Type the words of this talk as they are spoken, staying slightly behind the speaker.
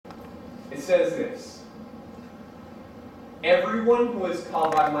It says this: everyone who is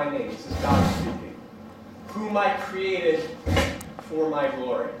called by my name, this is God speaking, whom I created for my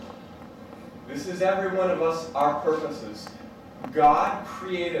glory. This is every one of us, our purposes. God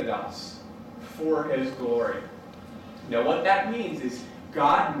created us for His glory. Now what that means is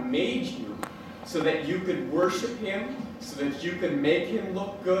God made you so that you could worship Him, so that you could make Him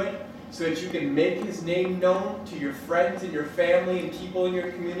look good, so that you can make His name known to your friends and your family and people in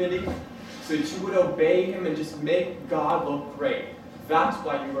your community, so that you would obey Him and just make God look great. That's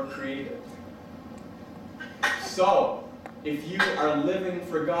why you were created. So, if you are living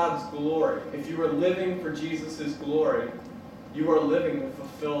for God's glory, if you are living for Jesus' glory, you are living a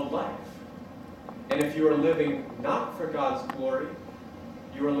fulfilled life. And if you are living not for God's glory,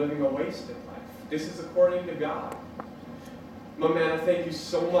 you are living a wasted life. This is according to God. My man, I thank you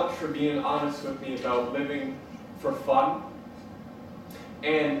so much for being honest with me about living for fun.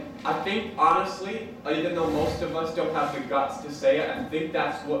 And I think, honestly, even though most of us don't have the guts to say it, I think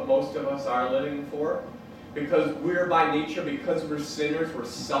that's what most of us are living for. Because we're by nature, because we're sinners, we're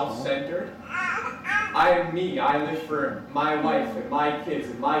self-centered. I am me. I live for my wife and my kids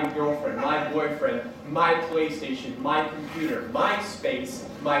and my girlfriend, my boyfriend, my PlayStation, my computer, my space,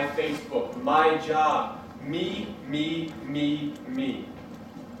 my Facebook, my job. Me, me, me, me.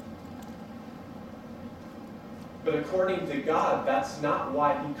 But according to God, that's not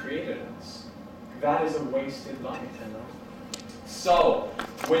why He created us. That is a wasted life. So,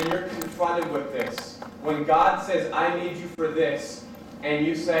 when you're confronted with this, when God says, I made you for this, and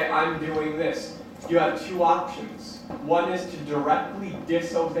you say, I'm doing this, you have two options. One is to directly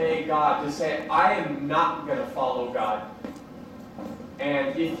disobey God, to say, I am not going to follow God.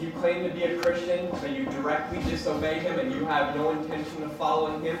 And if you claim to be a Christian, but you directly disobey Him and you have no intention of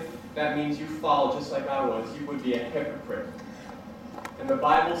following Him, that means you fall just like I was. You would be a hypocrite. And the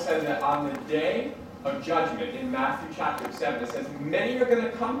Bible says that on the day of judgment, in Matthew chapter 7, it says, many are going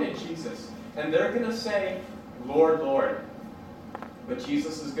to come to Jesus, and they're going to say, Lord, Lord. But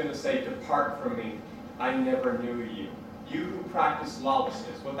Jesus is going to say, depart from me, I never knew you. You who practice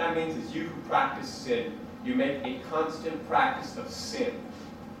lawlessness. What that means is you who practice sin. You make a constant practice of sin.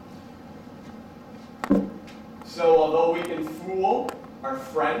 So although we can fool our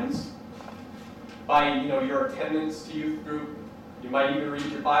friends by your attendance to youth group, you might even read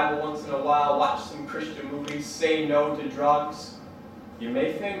your Bible once in a while, watch some Christian movies, say no to drugs. You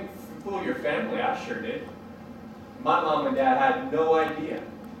may fool your family. I sure did. My mom and dad had no idea.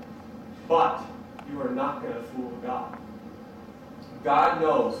 But you are not going to fool God. God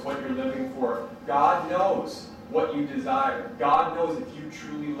knows what you're living for. God knows what you desire. God knows if you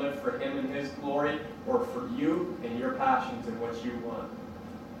truly live for Him and His glory, or for you and your passions and what you want.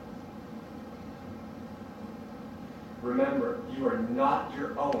 Remember, you are not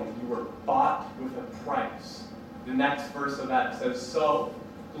your own. You were bought with a price. The next verse of that says, so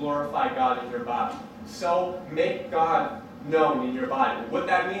glorify God in your body. So make God known in your body. What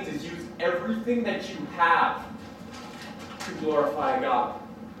that means is use everything that you have to glorify God.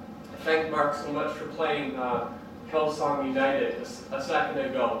 I thank Mark so much for playing Hillsong United a second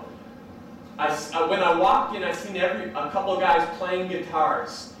ago. When I walked in, I seen a couple of guys playing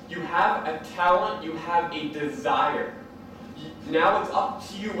guitars. You have a talent, you have a desire. Now it's up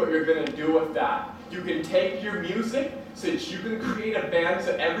to you what you're going to do with that. You can take your music so that you can create a band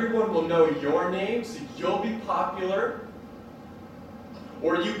so everyone will know your name, so you'll be popular.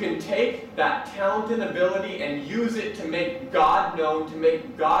 Or you can take that talent and ability and use it to make God known, to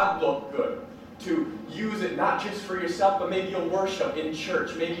make God look good. To use it not just for yourself, but maybe you'll worship in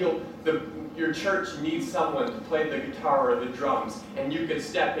church. Maybe your church needs someone to play the guitar or the drums, and you could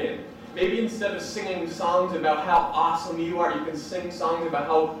step in. Maybe instead of singing songs about how awesome you are, you can sing songs about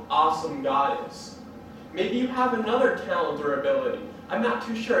how awesome God is. Maybe you have another talent or ability. I'm not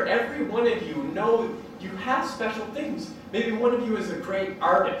too sure. Every one of you know you have special things. Maybe one of you is a great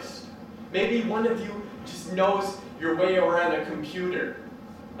artist. Maybe one of you just knows your way around a computer.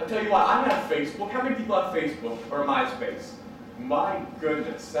 I'll tell you what, I have Facebook. How many people have Facebook or MySpace? My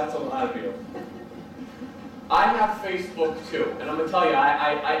goodness, that's a lot of you. I have Facebook too, and I'm going to tell you,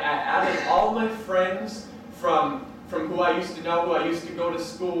 I added all my friends from who I used to know, who I used to go to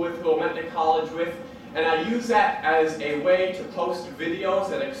school with, who I went to college with, and I use that as a way to post videos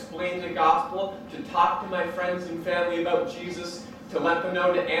that explain the gospel, to talk to my friends and family about Jesus, to let them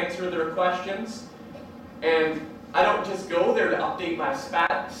know, to answer their questions. And I don't just go there to update my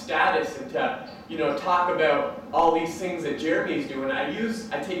status and to talk about all these things that Jeremy's doing. I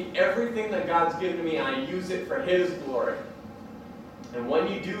take everything that God's given to me and I use it for His glory. And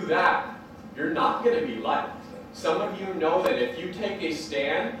when you do that, you're not going to be liked. Some of you know that if you take a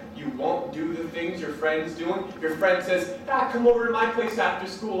stand, you won't do the things your friend's doing. Your friend says, come over to my place after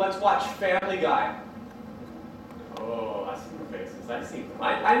school, let's watch Family Guy. Oh, I see the faces, I see them.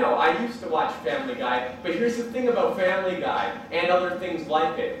 I know, I used to watch Family Guy, but here's the thing about Family Guy and other things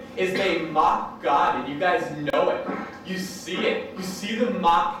like it, is they mock God, and you guys know it. You see it. You see them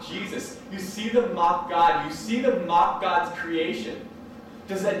mock Jesus. You see them mock God. You see them mock God's creation.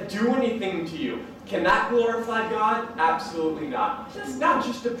 Does that do anything to you? Can that glorify God? Absolutely not. It's not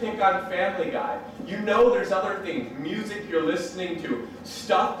just to pick on Family Guy. You know there's other things, music you're listening to,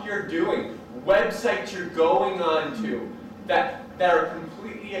 stuff you're doing, websites you're going on to that are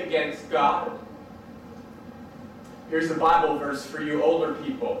completely against God. Here's a Bible verse for you older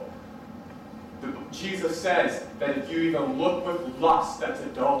people. Jesus says that if you even look with lust, that's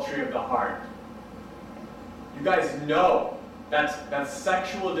adultery of the heart. You guys know that's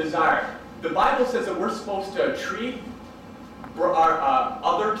sexual desire. The Bible says that we're supposed to treat our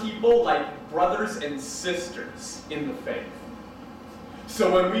other people like brothers and sisters in the faith.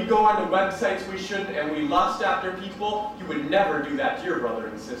 So when we go on to websites we shouldn't and we lust after people, you would never do that to your brother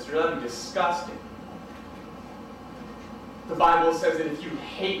and sister. That would be disgusting. The Bible says that if you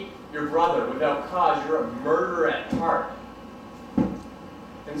hate your brother without cause, you're a murderer at heart.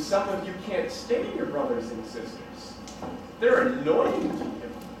 And some of you can't stand your brothers and sisters. They're annoying to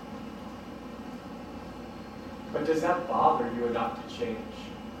you. But does that bother you enough to change?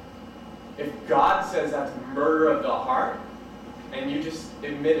 If God says that's murder of the heart, and you just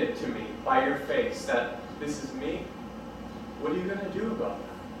admit it to me by your face that this is me, what are you going to do about that?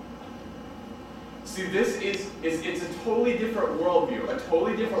 See, it's a totally different worldview, a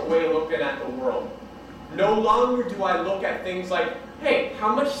totally different way of looking at the world. No longer do I look at things like, hey,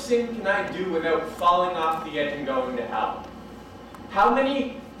 how much sin can I do without falling off the edge and going to hell? How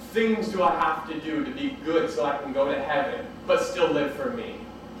many things do I have to do to be good so I can go to heaven, but still live for me?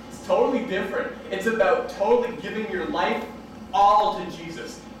 It's totally different. It's about totally giving your life all to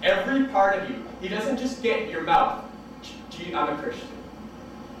Jesus. Every part of you. He doesn't just get your mouth. Gee, I'm a Christian.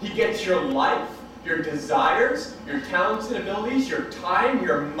 He gets your life, your desires, your talents and abilities, your time,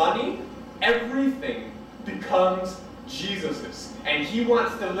 your money. Everything becomes Jesus's. And he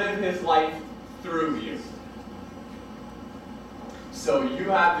wants to live his life through you. So you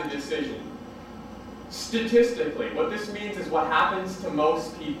have the decision. Statistically, what this means is what happens to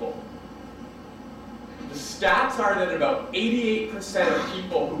most people. The stats are that about 88% of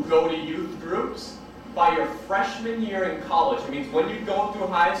people who go to youth groups, by your freshman year in college, it means when you go through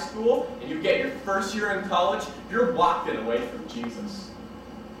high school and you get your first year in college, you're walking away from Jesus.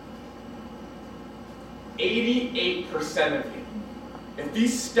 88% of you. If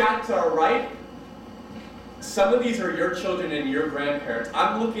these stats are right, some of these are your children and your grandparents.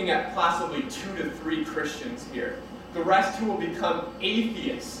 I'm looking at possibly 2 to 3 Christians here. The rest who will become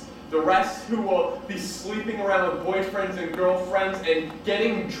atheists. The rest who will be sleeping around with boyfriends and girlfriends and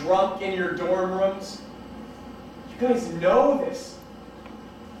getting drunk in your dorm rooms. You guys know this.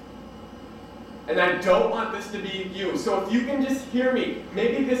 And I don't want this to be you. So if you can just hear me,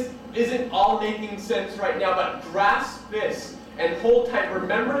 maybe this isn't all making sense right now, but grasp this and hold tight.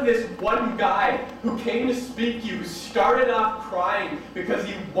 Remember this one guy who came to speak to you, who started off crying because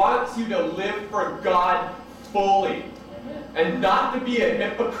he wants you to live for God fully. And not to be a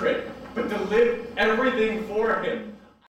hypocrite, but to live everything for him.